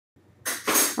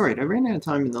Alright, I ran out of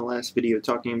time in the last video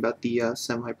talking about the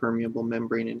semi-permeable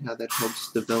membrane and how that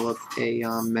helps develop a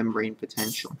membrane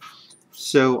potential.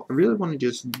 So I really want to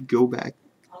just go back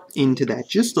into that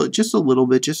just a little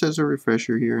bit, just as a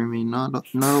refresher here. I mean, not a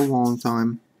long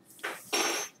time.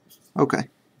 Okay,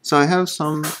 so I have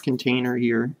some container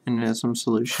here and it has some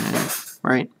solution in it,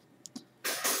 right?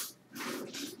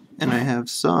 And I have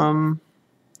some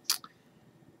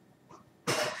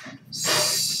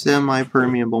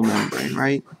semi-permeable membrane,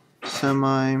 right?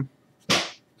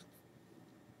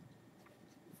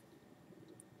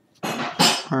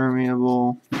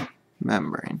 Semi-permeable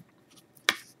membrane.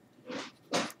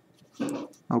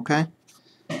 Okay,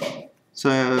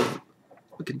 so I have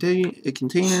a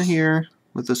container here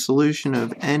with a solution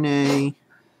of NaCl,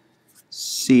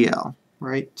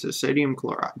 right? So sodium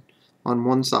chloride on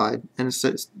one side, and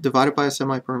it's divided by a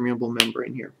semi-permeable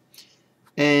membrane here.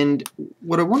 And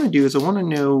what I want to do is I want to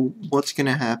know what's going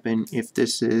to happen if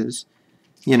this is,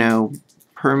 you know,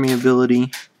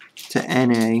 permeability to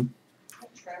Na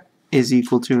is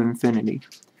equal to infinity.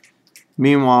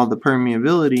 Meanwhile, the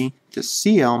permeability to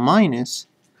Cl minus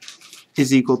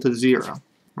is equal to 0,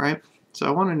 right? So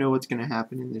I want to know what's going to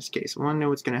happen in this case. I want to know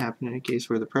what's going to happen in a case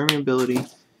where the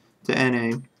permeability to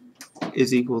Na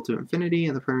is equal to infinity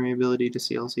and the permeability to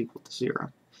Cl is equal to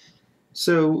 0.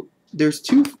 So there's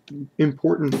two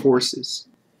important forces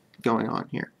going on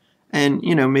here. And,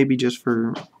 you know, maybe just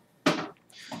for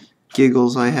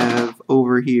giggles, I have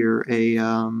over here a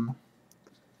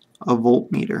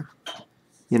voltmeter,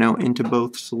 you know, into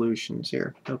both solutions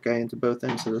here, okay, into both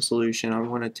ends of the solution. I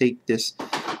want to take this,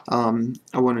 I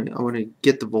want to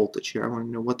get the voltage here. I want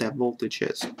to know what that voltage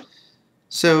is.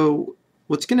 So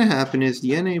what's going to happen is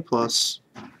the Na plus,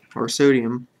 or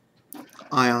sodium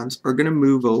ions, are going to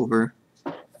move over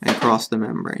and cross the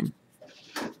membrane.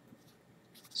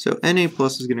 So Na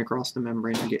plus is going to cross the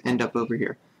membrane and end up over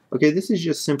here. Okay, this is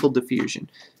just simple diffusion.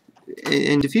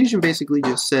 And diffusion basically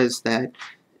just says that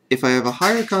if I have a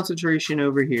higher concentration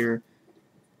over here,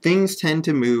 things tend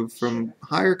to move from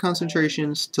higher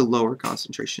concentrations to lower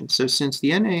concentrations. So since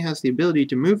the Na has the ability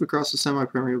to move across the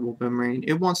semi-permeable membrane,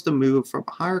 it wants to move from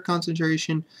a higher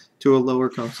concentration to a lower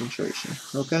concentration.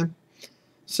 Okay?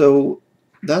 So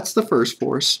that's the first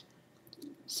force.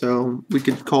 So we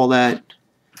could call that,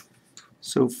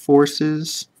 so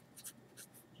forces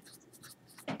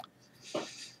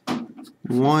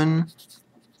 1,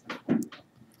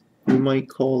 we might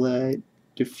call that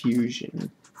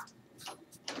diffusion.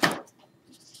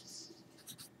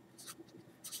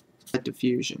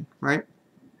 Diffusion, right?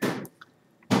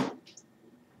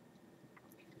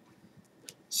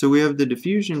 So we have the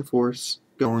diffusion force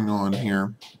going on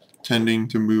here, tending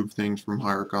to move things from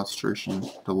higher concentration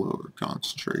to lower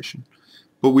concentration.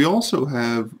 But we also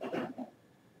have,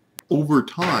 over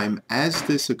time, as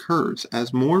this occurs,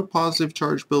 as more positive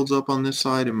charge builds up on this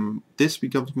side and this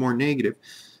becomes more negative,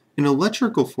 an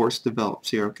electrical force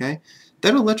develops here, okay?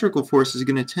 That electrical force is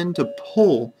going to tend to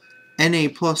pull Na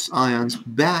plus ions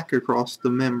back across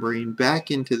the membrane, back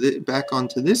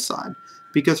onto this side.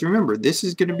 Because remember, this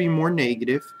is going to be more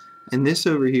negative, and this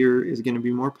over here is going to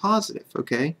be more positive,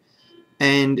 okay?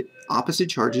 And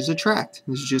opposite charges attract.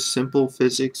 This is just simple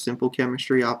physics, simple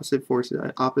chemistry, opposite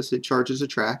charges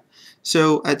attract.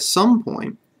 So at some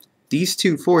point, these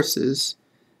two forces,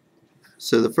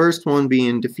 so the first one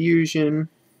being diffusion,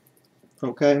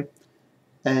 okay,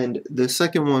 and the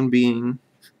second one being,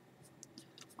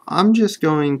 I'm just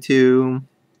going to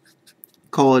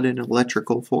call it an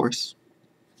electrical force.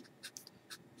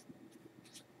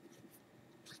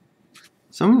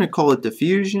 So I'm going to call it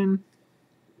diffusion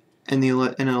and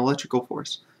an electrical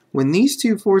force. When these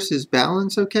two forces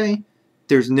balance, okay,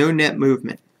 there's no net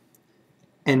movement.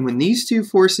 And when these two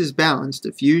forces balance,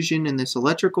 diffusion and this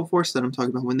electrical force that I'm talking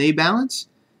about, when they balance,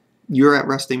 you're at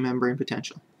resting membrane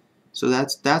potential. So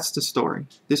that's the story.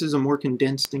 This is a more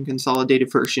condensed and consolidated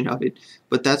version of it,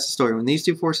 but that's the story. When these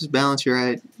two forces balance, you're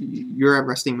at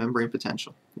resting membrane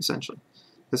potential, essentially,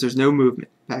 because there's no movement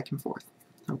back and forth.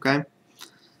 Okay.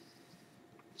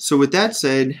 So with that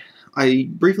said, I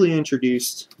briefly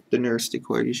introduced the Nernst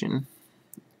equation.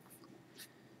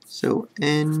 So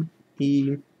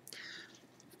N-E-R-N-S-T.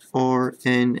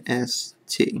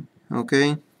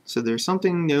 Okay. So there's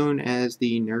something known as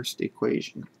the Nernst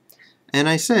equation. And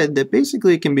I said that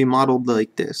basically it can be modeled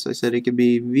like this. I said it could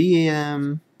be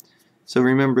Vm, so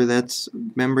remember that's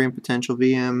membrane potential,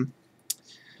 Vm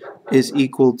is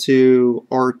equal to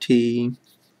RT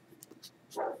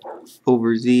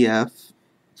over Zf,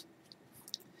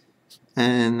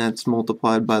 and that's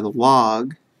multiplied by the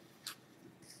log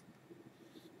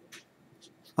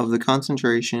of the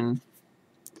concentration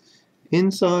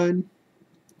inside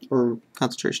or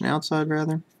concentration outside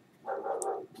rather,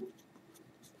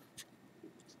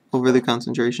 over the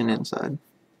concentration inside.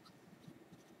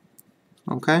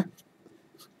 Okay?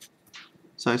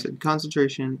 So I said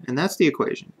concentration, and that's the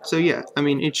equation. So yeah, I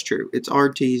mean, it's true. It's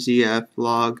RT/ZF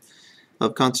log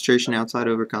of concentration outside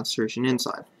over concentration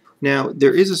inside. Now,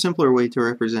 there is a simpler way to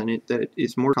represent it that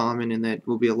is more common and that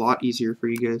will be a lot easier for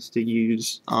you guys to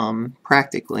use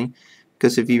practically.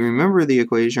 Because if you remember the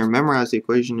equation or memorize the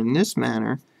equation in this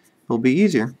manner, it'll be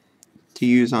easier to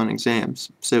use on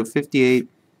exams. So 58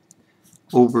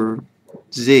 over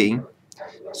Z.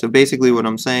 So basically what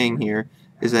I'm saying here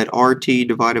is that RT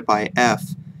divided by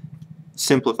F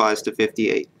simplifies to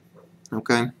 58.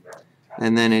 Okay?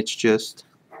 And then it's just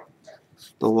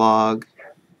the log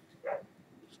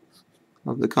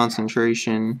of the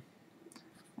concentration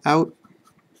out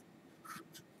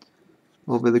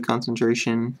over the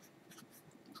concentration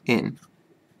in.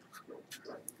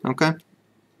 Okay?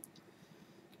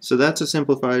 So that's a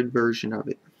simplified version of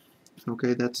it.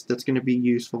 Okay, that's going to be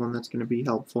useful and that's going to be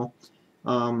helpful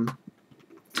to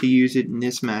use it in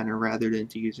this manner rather than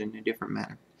to use it in a different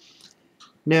manner.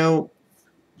 Now,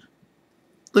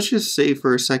 let's just say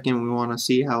for a second we want to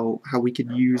see how we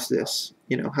could use this.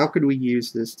 You know, how could we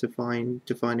use this to find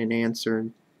an answer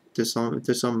to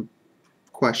some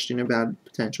question about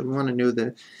potential? We want to know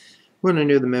the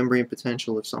membrane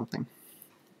potential of something.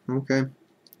 Okay.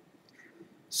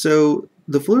 So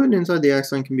the fluid inside the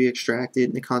axon can be extracted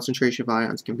and the concentration of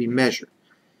ions can be measured.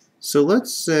 So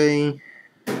let's say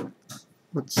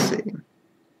the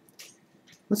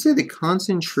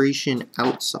concentration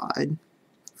outside.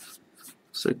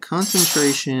 So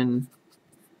concentration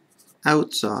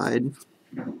outside,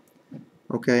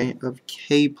 okay, of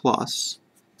K plus.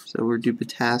 So we're do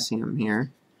potassium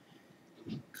here.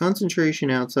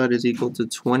 Concentration outside is equal to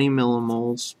 20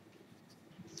 millimoles,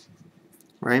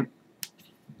 right?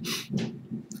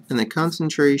 And the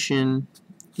concentration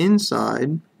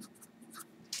inside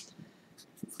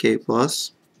K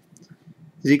plus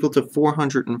is equal to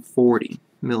 440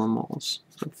 millimoles.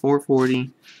 So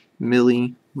 440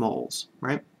 millimoles,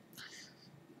 right?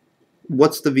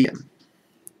 What's the VM?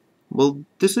 Well,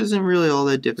 this isn't really all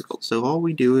that difficult. So all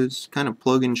we do is kind of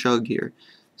plug and chug here.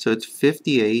 So it's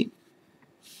 58.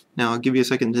 Now I'll give you a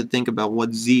second to think about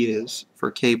what Z is for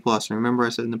K plus. Remember I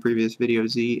said in the previous video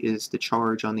Z is the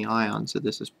charge on the ion. So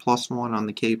this is +1 on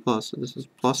the K plus. So this is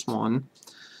 +1.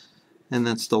 And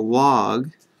that's the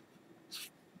log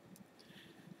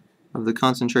of the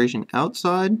concentration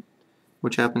outside,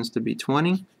 which happens to be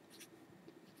 20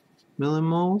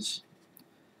 millimoles,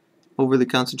 over the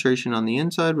concentration on the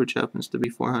inside, which happens to be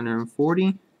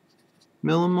 440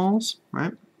 millimoles,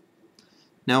 right?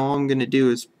 Now all I'm going to do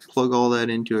is plug all that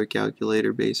into a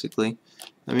calculator, basically.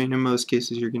 I mean, in most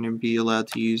cases you're going to be allowed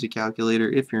to use a calculator.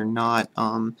 If you're not,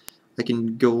 I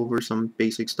can go over some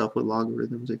basic stuff with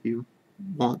logarithms if you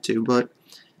want to. But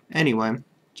anyway,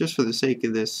 just for the sake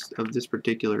of this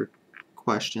particular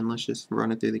question, let's just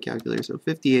run it through the calculator. So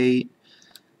 58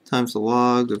 times the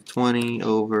log of 20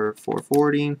 over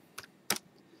 440.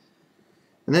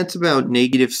 And that's about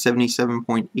negative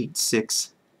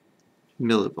 77.86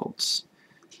 millivolts.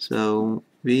 So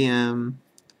VM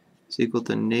is equal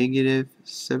to negative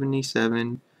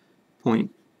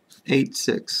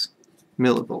 77.86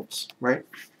 millivolts, right?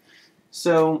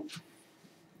 So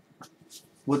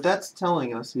what that's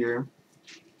telling us here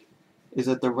is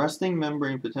that the resting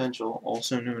membrane potential,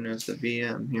 also known as the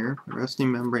VM here, the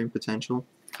resting membrane potential,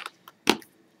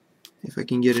 if I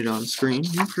can get it on screen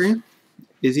here for you,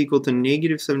 is equal to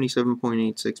negative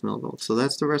 77.86 millivolts. So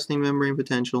that's the resting membrane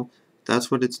potential. That's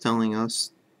what it's telling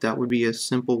us. That would be a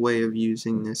simple way of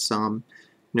using this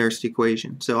Nernst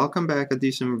equation. So I'll come back and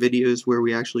do some videos where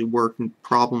we actually work in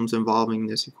problems involving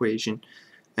this equation,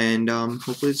 and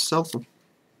hopefully it's helpful.